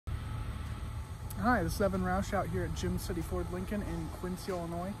Hi, this is Evan Roush out here at Gym City Ford Lincoln in Quincy,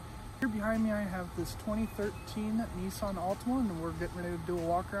 Illinois. Here behind me I have this 2013 Nissan Altima, and we're getting ready to do a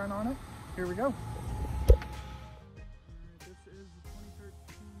walk around on it. Here we go. This is the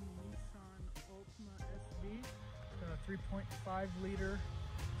 2013 Nissan Altima SV, 3.5 liter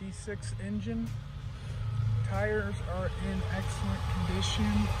V6 engine. Tires are in excellent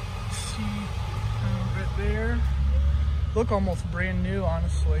condition. See right there. Look almost brand new,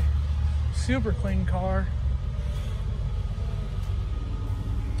 honestly. Super clean car.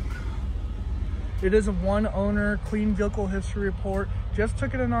 It is a one owner, clean vehicle history report. Just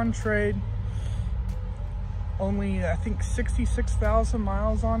took it in on trade. Only, I think, 66,000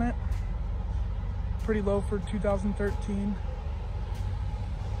 miles on it. Pretty low for 2013.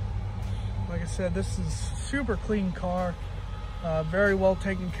 Like I said, this is a super clean car. Very well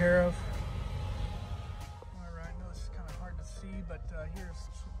taken care of. Alright, I know this is kind of hard to see, but here's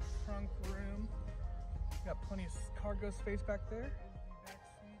the trunk room. Got plenty of cargo space back there.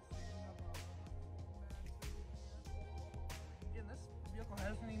 Again, this vehicle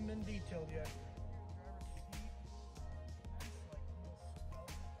hasn't even been detailed yet.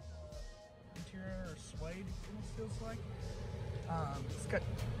 Interior or suede, almost feels like. It's got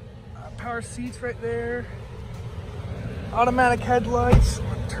power seats right there. Automatic headlights.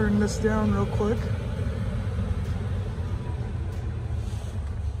 I'll turn this down real quick.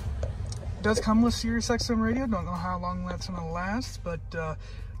 It does come with Sirius XM radio. Don't know how long that's gonna last, but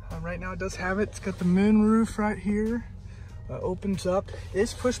right now it does have it. It's got the moon roof right here. Opens up. It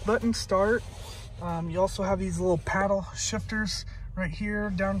is push button start. You also have these little paddle shifters right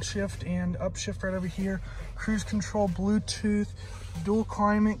here, downshift and upshift right over here. Cruise control, Bluetooth, dual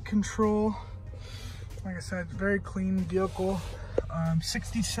climate control. Like I said, very clean vehicle.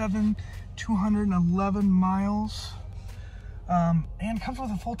 67,211 miles. And comes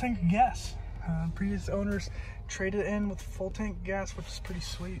with a full tank of gas. Previous owners traded in with full tank gas, which is pretty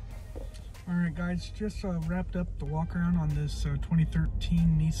sweet. Alright guys, just wrapped up the walk around on this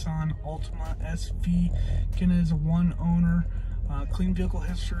 2013 Nissan Altima SV. Again, it is a one owner, clean vehicle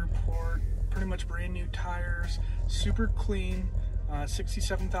history report, pretty much brand new tires, super clean,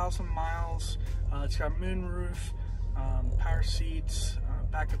 67,000 miles. It's got moon roof, power seats,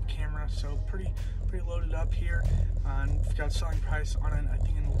 backup camera, so pretty loaded up here. And we've got a selling price on it, I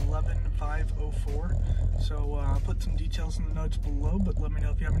think, in 11,504. So I'll put some details in the notes below, but let me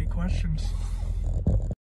know if you have any questions.